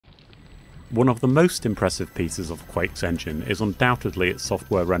One of the most impressive pieces of Quake's engine is undoubtedly its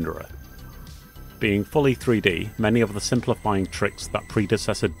software renderer. Being fully 3D, many of the simplifying tricks that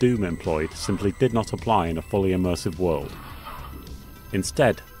predecessor Doom employed simply did not apply in a fully immersive world.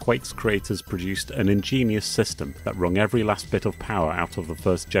 Instead, Quake's creators produced an ingenious system that wrung every last bit of power out of the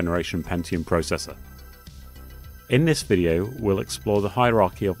first generation Pentium processor. In this video, we'll explore the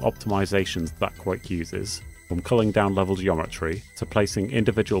hierarchy of optimizations that Quake uses, from culling down level geometry to placing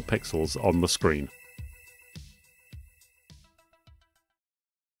individual pixels on the screen.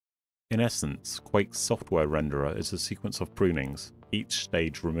 In essence, Quake's software renderer is a sequence of prunings, each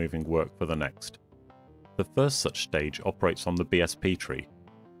stage removing work for the next. The first such stage operates on the BSP tree.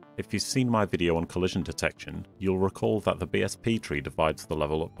 If you've seen my video on collision detection, you'll recall that the BSP tree divides the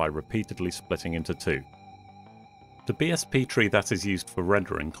level up by repeatedly splitting into two. The BSP tree that is used for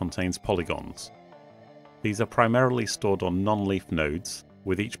rendering contains polygons. These are primarily stored on non-leaf nodes,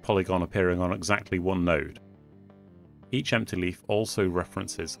 with each polygon appearing on exactly one node. Each empty leaf also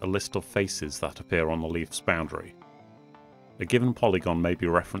references a list of faces that appear on the leaf's boundary. A given polygon may be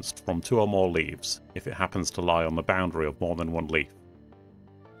referenced from two or more leaves if it happens to lie on the boundary of more than one leaf.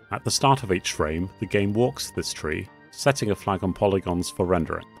 At the start of each frame, the game walks this tree, setting a flag on polygons for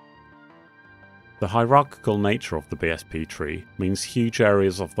rendering. The hierarchical nature of the BSP tree means huge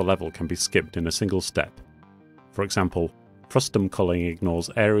areas of the level can be skipped in a single step. For example, Frustum culling ignores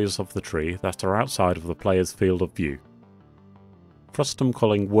areas of the tree that are outside of the player's field of view. Frustum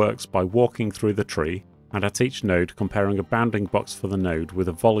culling works by walking through the tree, and at each node comparing a bounding box for the node with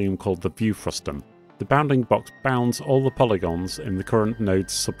a volume called the view frustum. The bounding box bounds all the polygons in the current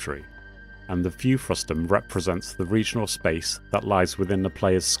node's subtree, and the view frustum represents the regional space that lies within the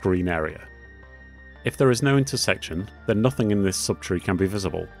player's screen area. If there is no intersection, then nothing in this subtree can be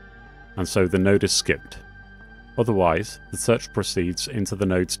visible, and so the node is skipped. Otherwise, the search proceeds into the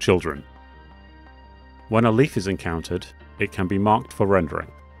node's children. When a leaf is encountered, it can be marked for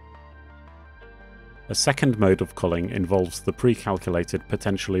rendering. A second mode of culling involves the pre-calculated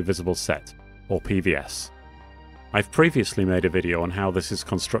potentially visible set, or PVS. I've previously made a video on how this is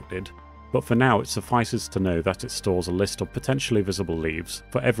constructed, but for now it suffices to know that it stores a list of potentially visible leaves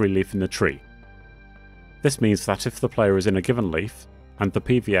for every leaf in the tree. This means that if the player is in a given leaf, and the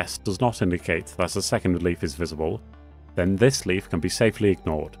PVS does not indicate that a second leaf is visible, then this leaf can be safely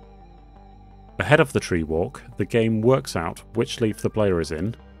ignored. Ahead of the tree walk, the game works out which leaf the player is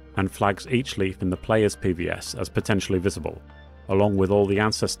in, and flags each leaf in the player's PVS as potentially visible, along with all the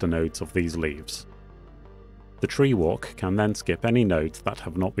ancestor nodes of these leaves. The tree walk can then skip any nodes that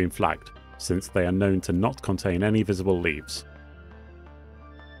have not been flagged, since they are known to not contain any visible leaves.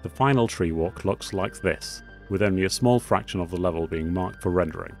 The final tree walk looks like this, with only a small fraction of the level being marked for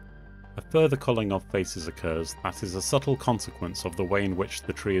rendering. A further culling of faces occurs that is a subtle consequence of the way in which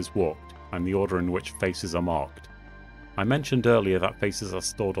the tree is walked and the order in which faces are marked. I mentioned earlier that faces are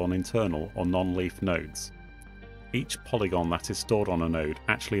stored on internal or non-leaf nodes. Each polygon that is stored on a node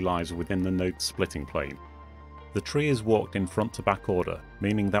actually lies within the node's splitting plane. The tree is walked in front to back order,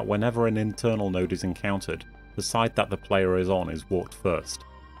 meaning that whenever an internal node is encountered, the side that the player is on is walked first.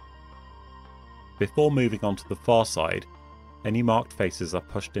 Before moving on to the far side, any marked faces are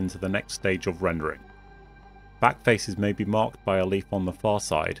pushed into the next stage of rendering. Back faces may be marked by a leaf on the far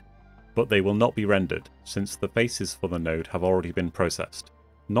side, but they will not be rendered since the faces for the node have already been processed.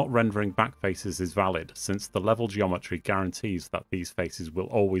 Not rendering back faces is valid since the level geometry guarantees that these faces will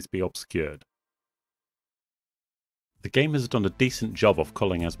always be obscured. The game has done a decent job of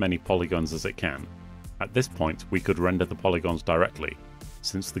culling as many polygons as it can. At this point we could render the polygons directly.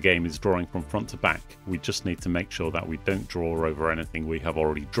 Since the game is drawing from front to back, we just need to make sure that we don't draw over anything we have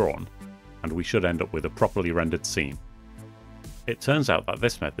already drawn, and we should end up with a properly rendered scene. It turns out that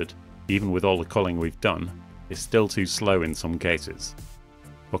this method, even with all the culling we've done, is still too slow in some cases.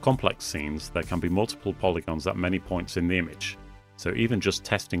 For complex scenes, there can be multiple polygons at many points in the image, so even just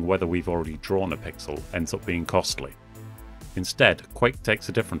testing whether we've already drawn a pixel ends up being costly. Instead, Quake takes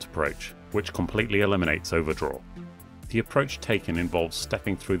a different approach, which completely eliminates overdraw. The approach taken involves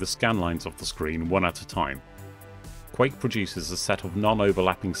stepping through the scan lines of the screen one at a time. Quake produces a set of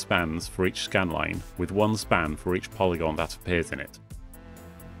non-overlapping spans for each scan line, with one span for each polygon that appears in it.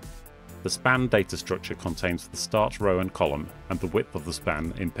 The span data structure contains the start row and column and the width of the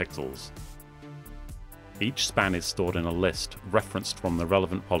span in pixels. Each span is stored in a list referenced from the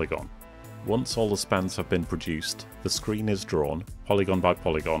relevant polygon. Once all the spans have been produced, the screen is drawn, polygon by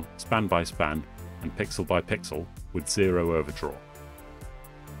polygon, span by span, and pixel by pixel, with zero overdraw.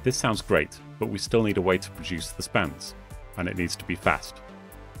 This sounds great, but we still need a way to produce the spans, and it needs to be fast.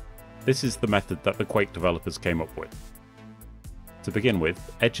 This is the method that the Quake developers came up with. To begin with,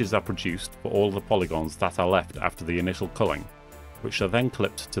 edges are produced for all the polygons that are left after the initial culling, which are then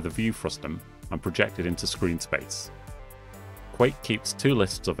clipped to the view frustum and projected into screen space. Quake keeps two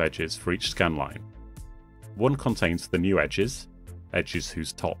lists of edges for each scanline. One contains the new edges, edges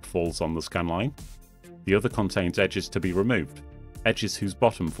whose top falls on the scanline. The other contains edges to be removed, edges whose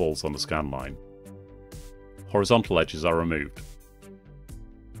bottom falls on the scanline. Horizontal edges are removed.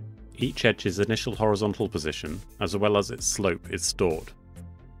 Each edge's initial horizontal position, as well as its slope, is stored.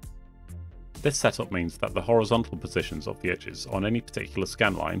 This setup means that the horizontal positions of the edges on any particular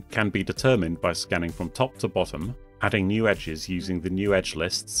scanline can be determined by scanning from top to bottom, adding new edges using the new edge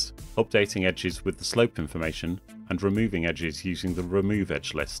lists, updating edges with the slope information, and removing edges using the remove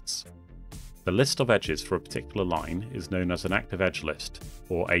edge lists. The list of edges for a particular line is known as an active edge list,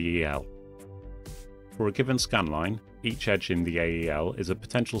 or AEL. For a given scanline, each edge in the AEL is a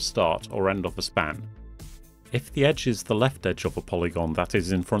potential start or end of a span. If the edge is the left edge of a polygon that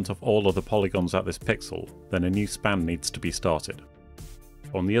is in front of all other polygons at this pixel, then a new span needs to be started.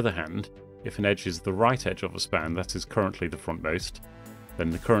 On the other hand, if an edge is the right edge of a span that is currently the frontmost, then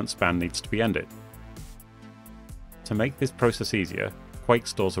the current span needs to be ended. To make this process easier, Quake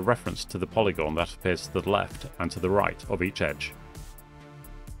stores a reference to the polygon that appears to the left and to the right of each edge.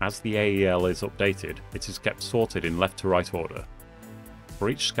 As the AEL is updated, it is kept sorted in left to right order. For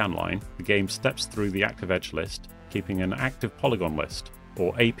each scanline, the game steps through the active edge list, keeping an active polygon list,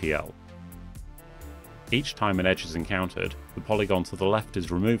 or APL. Each time an edge is encountered, the polygon to the left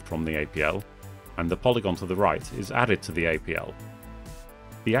is removed from the APL, and the polygon to the right is added to the APL.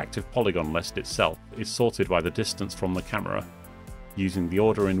 The active polygon list itself is sorted by the distance from the camera, using the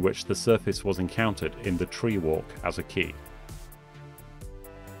order in which the surface was encountered in the tree walk as a key.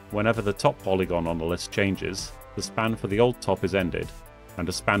 Whenever the top polygon on the list changes, the span for the old top is ended, and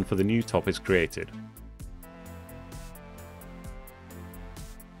a span for the new top is created.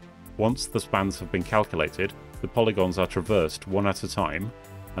 Once the spans have been calculated, the polygons are traversed one at a time,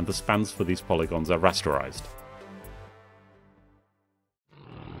 and the spans for these polygons are rasterized.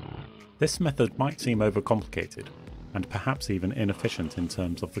 This method might seem overcomplicated, and perhaps even inefficient in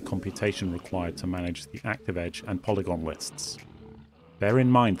terms of the computation required to manage the active edge and polygon lists. Bear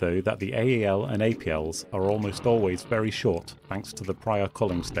in mind though that the AEL and APLs are almost always very short thanks to the prior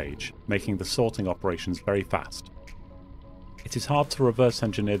culling stage, making the sorting operations very fast. It is hard to reverse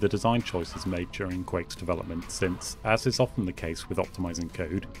engineer the design choices made during Quake's development since, as is often the case with optimizing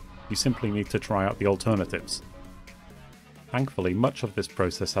code, you simply need to try out the alternatives. Thankfully, much of this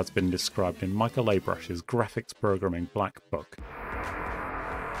process has been described in Michael Abrash's graphics programming black book.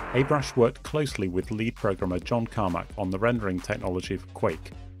 Abrash worked closely with lead programmer John Carmack on the rendering technology for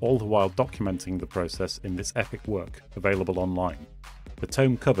Quake, all the while documenting the process in this epic work, available online. The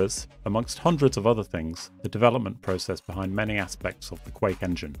tome covers, amongst hundreds of other things, the development process behind many aspects of the Quake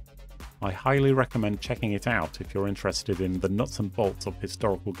engine. I highly recommend checking it out if you're interested in the nuts and bolts of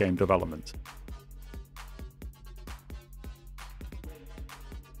historical game development,